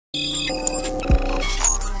Hey,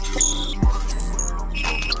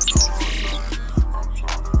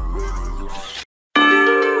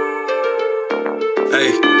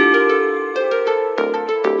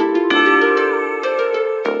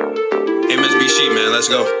 MSB sheet, man, let's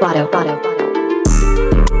go.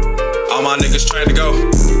 All my niggas trying to go.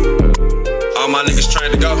 All my niggas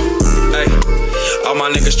trying to go. Hey, all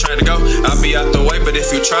my niggas trying to go. I'll be out the way, but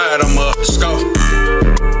if you try it, I'ma up the scope.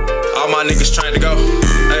 All my niggas trying to go.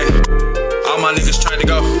 Hey, all my niggas trying to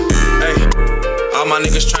go. Hey, all my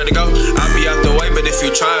niggas trying to go. I'll be out the way, but if you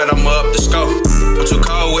try it, I'ma up the scope. I'm too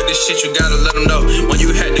cold with this shit, you gotta let them know. When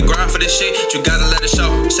you had to grind for this shit, you gotta let it show.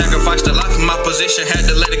 Sacrificed a lot for my position, had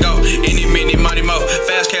to let it go. Any, many, money, mo.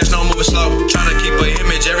 Fast cash, no moving slow. Tryna keep an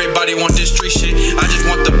image, everybody want this street shit. I just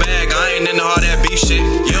want the bag, I ain't into all that beef shit.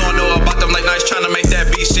 You don't know about them late nights tryna make that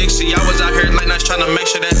B6. See, I was out here late nights tryna make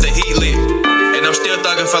sure that the heat lit. And I'm still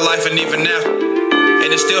thugging for life, and even now. And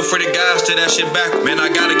it's still for the guys to that shit back. Man, I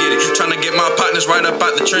gotta get it. Tryna get my partners right up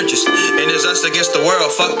out the trenches. And it's us against the world,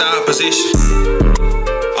 fuck the opposition.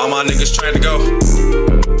 All my niggas trying to go.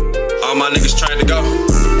 All my niggas trying to go.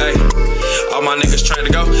 Hey, all my niggas trying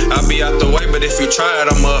to go. I'll be out the way, but if you try it,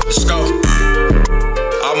 I'ma up the scope.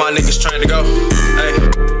 All my niggas trying to go. Hey,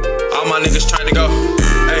 all my niggas trying to go.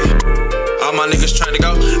 Hey, all my niggas trying to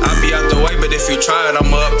go. I'll be out the way, but if you try it,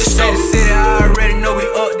 I'ma up the scope. City, I already know we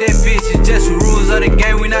up that bitch. It's just the rules of the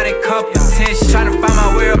game, we not in competition. Tryna find my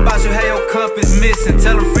whereabouts, you have your compass missing.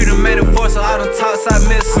 Tell them freedom made a force, so all them talks I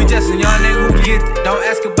miss. We just a young nigga who get it, don't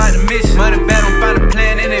ask about the mission. Money bad, don't find a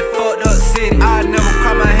plan in that fucked up city. I never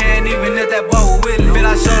cry my hand, even if that boy was willing. Feel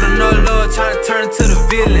I showed enough love, tryna turn to the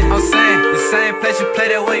villain. I'm saying, the same place you play,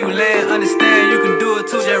 that way you land. Understand, you can do it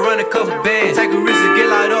too, just run a couple bands. Take a risk to get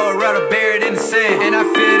locked up, or rather buried in the sand. And I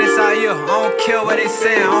feel this out here, I don't care what they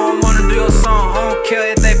saying. I don't wanna do your song, I don't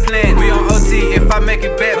care if they playing. We on OT, if I make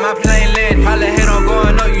it back, my plane landing. Probably head on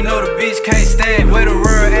going up, you know the bitch can't stand. Where the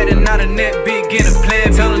world at and not a net, big get a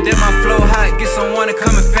plan. Tell them that my flow hot, get someone to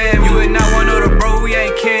come and fam. You ain't not one of the bro, we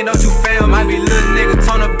ain't kin, don't you fam. Might be little nigga,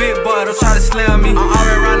 turn a big boy, don't try to slam me. I'm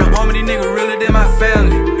already around the army, these niggas realer than my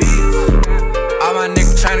family. All my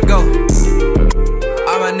niggas tryna go.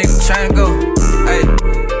 All my niggas tryna go. Hey,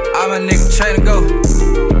 all my niggas tryna go.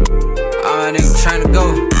 All my niggas tryna go.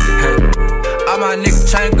 Hey, all my niggas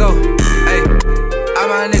tryna go. Hey, all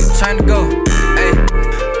my niggas tryna go. Hey,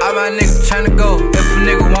 all my niggas tryna go. If a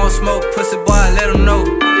nigga want smoke, pussy boy, let him know.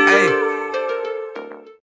 Hey.